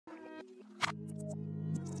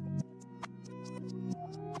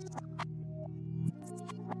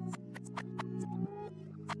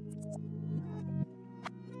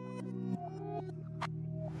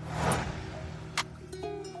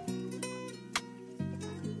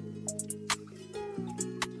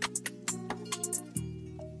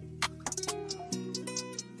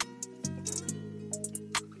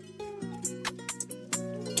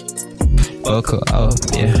fuck her up,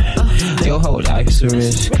 yeah. Your whole life's a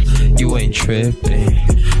risk, you ain't tripping.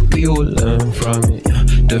 We all learn from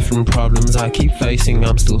it. Different problems I keep facing,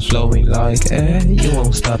 I'm still flowing like air. You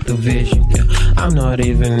won't stop the vision, yeah. I'm not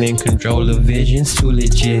even in control, the vision's too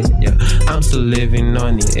legit, yeah. I'm still living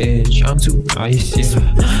on the edge, I'm too nice,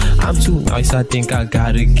 yeah. I'm too nice, I think I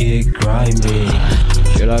gotta get grimy.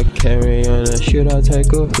 Should I carry on or should I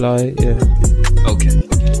take a flight, yeah. Okay,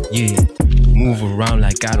 yeah. Move around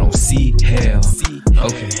like I don't see hell.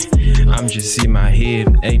 Okay, I'm just in my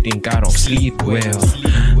head, ain't think I don't sleep well.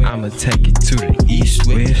 I'ma take it to the east,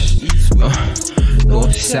 west,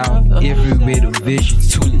 north, south, everywhere the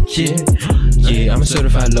vision's too legit. Yeah, I'm a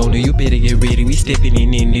certified loner, you better get ready, we stepping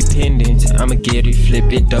in independence. I'ma get it,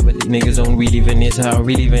 flip it, double it, niggas don't really this, how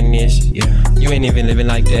really this, yeah. You ain't even living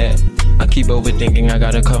like that. I keep overthinking, I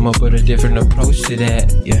gotta come up with a different approach to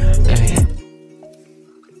that, yeah, hey.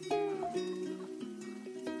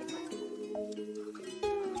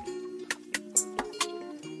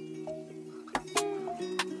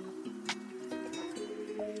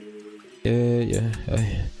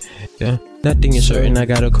 Yeah. Nothing is certain, I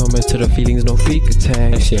gotta come back to the feelings, no freak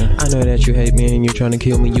attacks, yeah. I know that you hate me and you tryna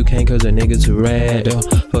kill me, you can't cause a nigga too rad,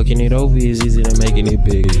 fucking it over is easy than making it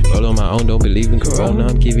big. All on my own, don't believe in corona,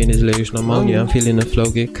 I'm giving his lyrics pneumonia, I'm feeling the flow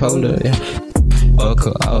get colder, yeah. Fuck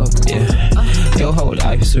her up, yeah. Your whole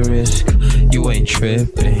life's a risk, you ain't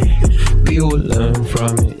tripping. We all learn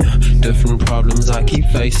from it. Different problems I keep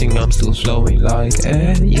facing, I'm still flowing like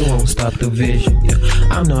air. You won't stop the vision, yeah.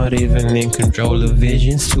 I'm not even in control, the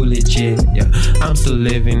vision's too legit, yeah. I'm still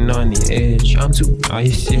living on the edge, I'm too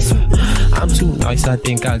nice, yeah. I'm too nice, I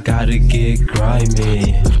think I gotta get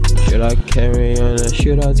grimy. Should I carry on or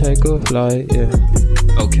should I take a flight, yeah.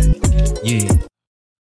 Okay, yeah.